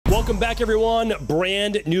Welcome back, everyone.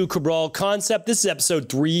 Brand new Cabral Concept. This is episode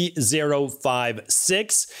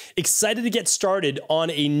 3056. Excited to get started on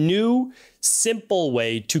a new, simple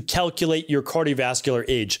way to calculate your cardiovascular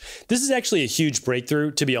age. This is actually a huge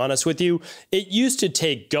breakthrough, to be honest with you. It used to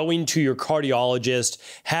take going to your cardiologist,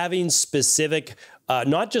 having specific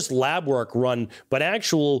not just lab work run, but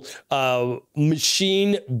actual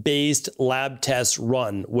machine-based lab tests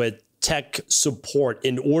run with tech support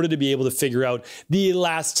in order to be able to figure out the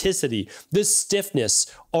elasticity, the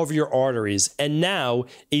stiffness of your arteries. And now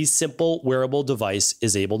a simple wearable device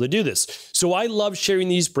is able to do this. So I love sharing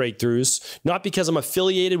these breakthroughs, not because I'm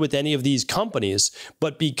affiliated with any of these companies,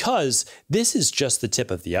 but because this is just the tip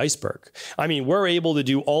of the iceberg. I mean, we're able to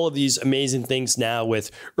do all of these amazing things now with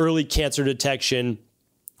early cancer detection,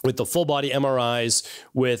 with the full body MRIs,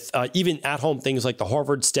 with even at-home things like the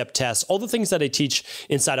Harvard STEP test, all the things that I teach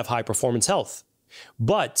inside of High Performance Health.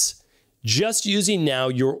 But just using now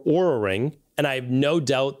your Oura Ring, and I have no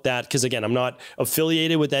doubt that, because again, I'm not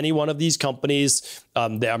affiliated with any one of these companies.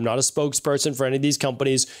 I'm not a spokesperson for any of these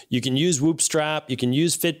companies. You can use Whoop Strap, you can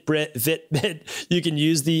use Fitbit, you can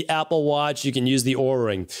use the Apple Watch, you can use the Oura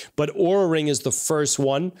Ring. But Oura Ring is the first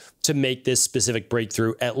one to make this specific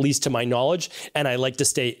breakthrough, at least to my knowledge. And I like to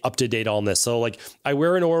stay up to date on this. So like I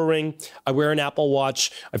wear an Oura Ring, I wear an Apple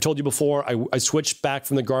Watch. I've told you before, I switched back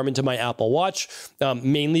from the Garmin to my Apple Watch,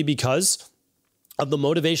 mainly because of the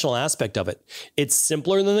motivational aspect of it. It's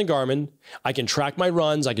simpler than the Garmin. I can track my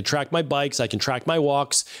runs, I can track my bikes, I can track my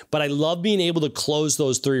walks, but I love being able to close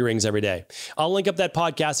those 3 rings every day. I'll link up that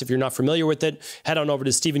podcast if you're not familiar with it. Head on over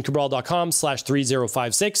to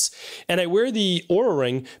stephencabral.com/3056. And I wear the Oura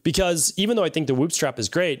Ring because even though I think the Whoop Strap is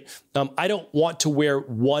great, I don't want to wear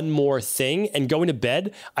one more thing. And going to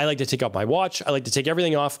bed, I like to take off my watch, I like to take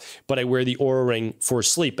everything off, but I wear the Oura Ring for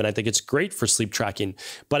sleep. And I think it's great for sleep tracking.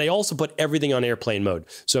 But I also put everything on airplane mode.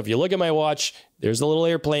 So if you look at my watch, there's a little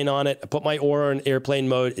airplane on it. I put my Oura in airplane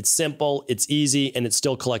mode. It's simple, it's easy, and it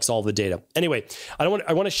still collects all the data. Anyway, I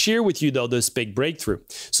want to share with you though this big breakthrough.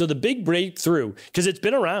 So the big breakthrough, because it's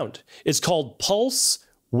been around, it's called pulse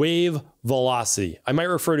wave velocity. I might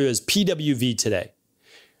refer to it as PWV today.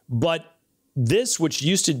 But this, which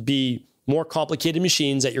used to be more complicated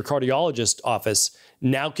machines at your cardiologist office,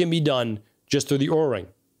 now can be done just through the Oura Ring.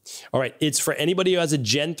 All right, it's for anybody who has a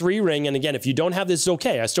Gen 3 ring. And again, if you don't have this, it's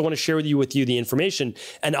okay. I still want to share with you the information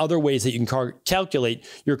and other ways that you can calculate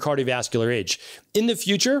your cardiovascular age. In the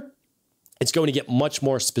future, it's going to get much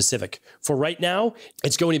more specific. For right now,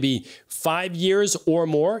 it's going to be 5 years or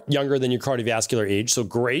more younger than your cardiovascular age. So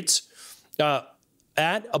great.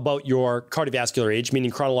 At about your cardiovascular age,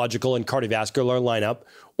 meaning chronological and cardiovascular lineup,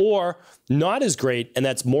 or not as great, and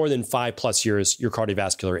that's more than 5+ years your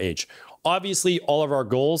cardiovascular age. Obviously, all of our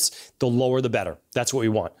goals, the lower the better. That's what we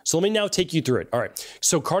want. So let me now take you through it. All right.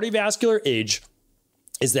 So cardiovascular age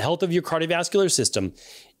is the health of your cardiovascular system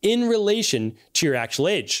in relation to your actual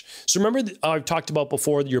age. So remember, I've talked about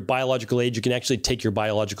before your biological age. You can actually take your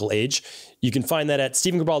biological age. You can find that at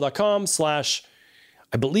stephencabral.com/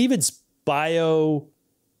 I believe it's bio-age.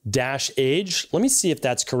 Let me see if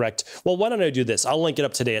that's correct. Well, why don't I do this? I'll link it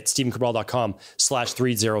up today at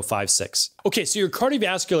stephencabral.com/3056. Okay, so your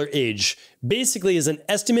cardiovascular age basically is an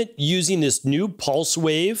estimate using this new pulse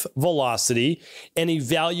wave velocity and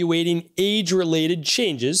evaluating age-related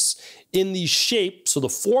changes in the shape, so the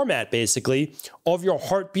format basically, of your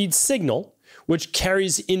heartbeat signal, which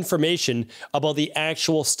carries information about the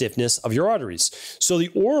actual stiffness of your arteries. So the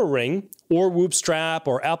Oura Ring or Whoop Strap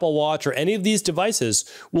or Apple Watch or any of these devices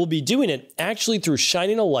will be doing it actually through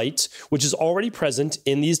shining a light, which is already present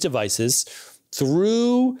in these devices,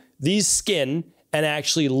 through the skin and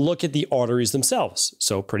actually look at the arteries themselves.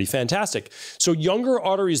 So pretty fantastic. So younger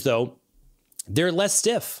arteries, though, they're less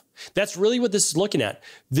stiff. That's really what this is looking at.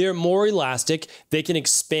 They're more elastic. They can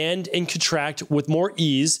expand and contract with more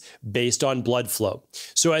ease based on blood flow.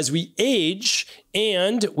 So as we age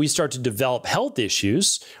and we start to develop health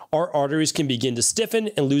issues, our arteries can begin to stiffen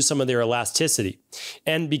and lose some of their elasticity.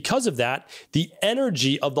 And because of that, the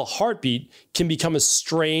energy of the heartbeat can become a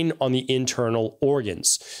strain on the internal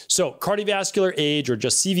organs. So cardiovascular age, or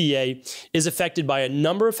just CVA, is affected by a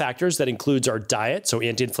number of factors that includes our diet, so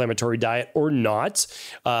anti-inflammatory diet or not.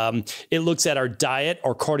 It looks at our diet,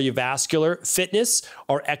 our cardiovascular fitness,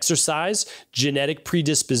 our exercise, genetic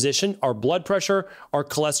predisposition, our blood pressure, our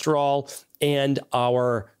cholesterol, and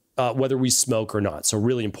our whether we smoke or not. So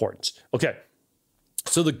really important. Okay.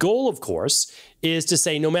 So the goal, of course, is to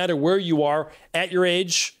say no matter where you are at your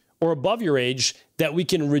age or above your age, that we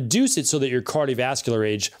can reduce it so that your cardiovascular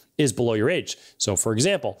age is below your age. So for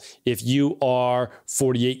example, if you are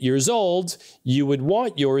 48 years old, you would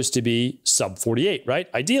want yours to be sub 48, right?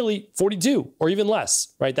 Ideally 42 or even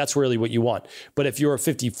less, right? That's really what you want. But if you're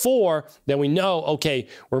 54, then we know, okay,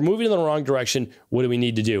 we're moving in the wrong direction. What do we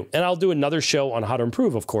need to do? And I'll do another show on how to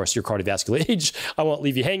improve, of course, your cardiovascular age. I won't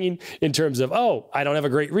leave you hanging in terms of, oh, I don't have a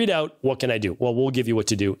great readout. What can I do? Well, we'll give you what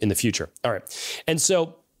to do in the future. All right. And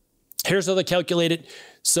so here's how they calculate it.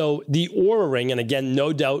 So the Oura Ring, and again,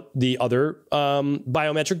 no doubt the other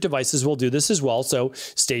biometric devices will do this as well. So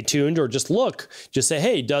stay tuned or just look, just say,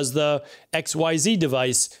 hey, does the XYZ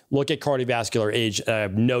device look at cardiovascular age? And I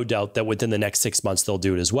have no doubt that within the next 6 months, they'll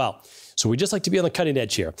do it as well. So we just like to be on the cutting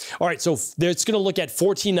edge here. All right, so it's going to look at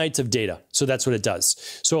 14 nights of data. So that's what it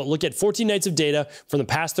does. So it'll look at 14 nights of data from the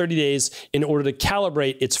past 30 days in order to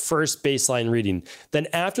calibrate its first baseline reading. Then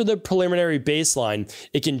after the preliminary baseline,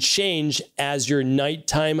 it can change as your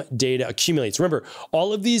nighttime data accumulates. Remember,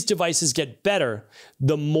 all of these devices get better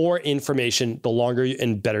the more information, the longer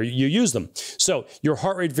and better you use them. So your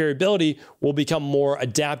heart rate variability will become more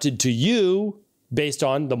adapted to you based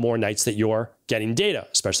on the more nights that you're getting data,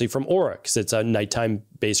 especially from Oura, because it's a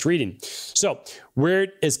nighttime-based reading. So wear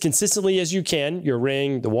it as consistently as you can, your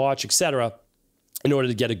ring, the watch, etc., in order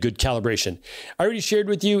to get a good calibration. I already shared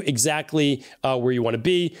with you exactly where you want to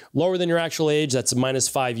be. Lower than your actual age, that's minus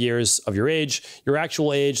 5 years of your age. Your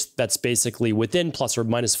actual age, that's basically within plus or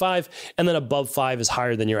minus 5. And then above 5 is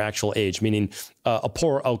higher than your actual age, meaning a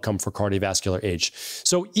poorer outcome for cardiovascular age.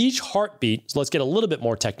 So each heartbeat, so let's get a little bit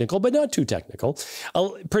more technical, but not too technical,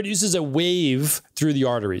 produces a wave through the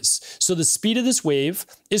arteries. So the speed of this wave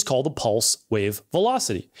is called the pulse wave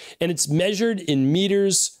velocity. And it's measured in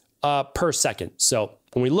meters per second. So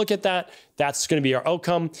when we look at that, that's going to be our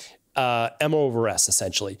outcome, M over S,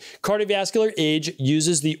 essentially. Cardiovascular age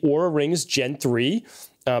uses the Oura Ring's Gen 3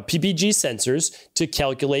 PPG sensors to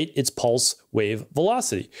calculate its pulse wave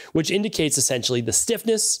velocity, which indicates essentially the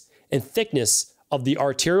stiffness and thickness of the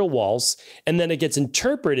arterial walls, and then it gets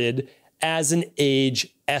interpreted as an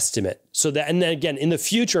age estimate. So that, and then again, in the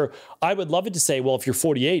future, I would love it to say, well, if you're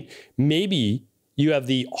 48, maybe you have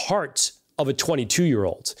the heart of a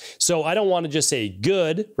 22-year-old. So I don't want to just say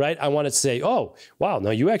good, right? I want to say, oh, wow, no,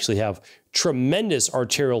 you actually have tremendous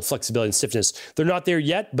arterial flexibility and stiffness. They're not there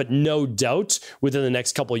yet, but no doubt within the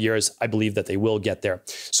next couple of years, I believe that they will get there.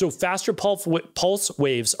 So faster pulse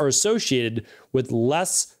waves are associated with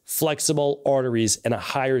less flexible arteries and a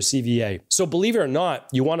higher CVA. So believe it or not,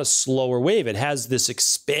 you want a slower wave. It has this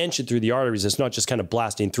expansion through the arteries. It's not just kind of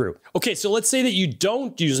blasting through. Okay, so let's say that you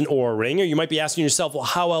don't use an Oura Ring, or you might be asking yourself, well,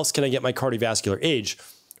 how else can I get my cardiovascular age?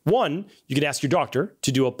 One, you could ask your doctor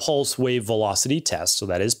to do a pulse wave velocity test, so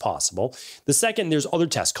that is possible. The second, there's other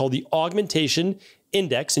tests called the augmentation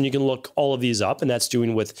index, and you can look all of these up, and that's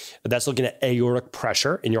looking at aortic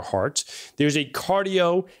pressure in your heart. There's a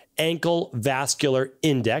cardio ankle vascular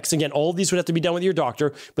index. Again, all of these would have to be done with your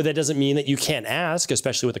doctor, but that doesn't mean that you can't ask,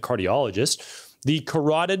 especially with a cardiologist. The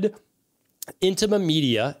carotid intima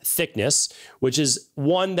media thickness, which is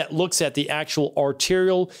one that looks at the actual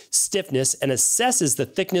arterial stiffness and assesses the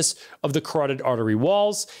thickness of the carotid artery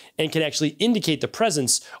walls and can actually indicate the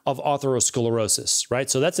presence of atherosclerosis, right?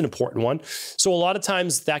 So that's an important one. So a lot of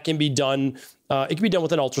times that can be done it can be done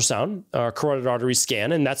with an ultrasound, carotid artery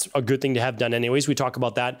scan, and that's a good thing to have done anyways. We talk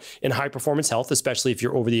about that in high performance health, especially if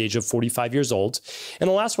you're over the age of 45 years old. And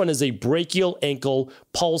the last one is a brachial ankle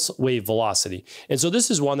pulse wave velocity. And so this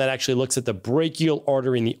is one that actually looks at the brachial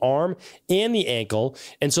artery in the arm and the ankle.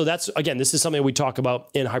 And so that's, again, this is something we talk about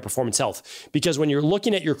in high performance health, because when you're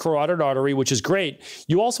looking at your carotid artery, which is great,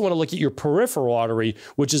 you also want to look at your peripheral artery,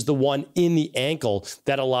 which is the one in the ankle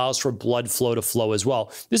that allows for blood flow to flow as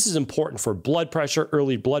well. This is important for blood pressure,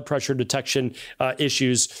 early blood pressure detection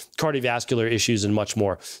issues, cardiovascular issues, and much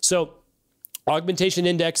more. So augmentation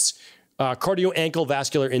index, cardio ankle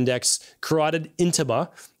vascular index, carotid intima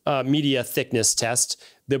media thickness test,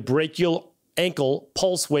 the brachial ankle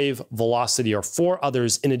pulse wave velocity are 4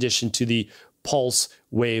 others in addition to the pulse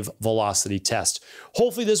wave velocity test.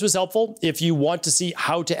 Hopefully this was helpful. If you want to see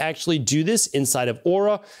how to actually do this inside of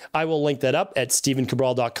Oura, I will link that up at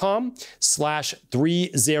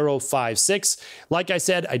stevencabral.com/3056. Like I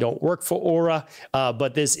said, I don't work for Oura,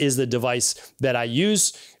 but this is the device that I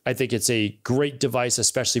use. I think it's a great device,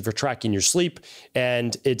 especially for tracking your sleep,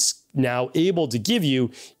 and it's now able to give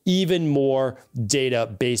you even more data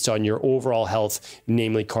based on your overall health,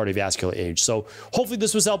 namely cardiovascular age. So hopefully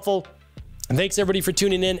this was helpful. And thanks everybody for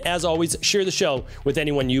tuning in. As always, share the show with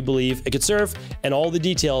anyone you believe it could serve, and all the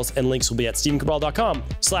details and links will be at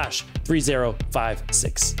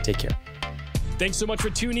stevencabral.com/3056. Take care. Thanks so much for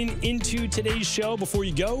tuning into today's show. Before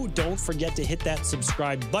you go, don't forget to hit that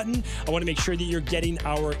subscribe button. I want to make sure that you're getting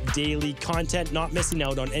our daily content, not missing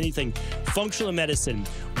out on anything functional medicine,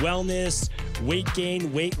 wellness, weight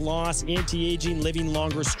gain, weight loss, anti-aging, living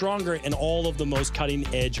longer, stronger, and all of the most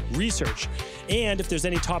cutting-edge research. And if there's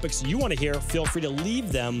any topics you want to hear, feel free to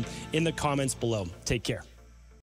leave them in the comments below. Take care.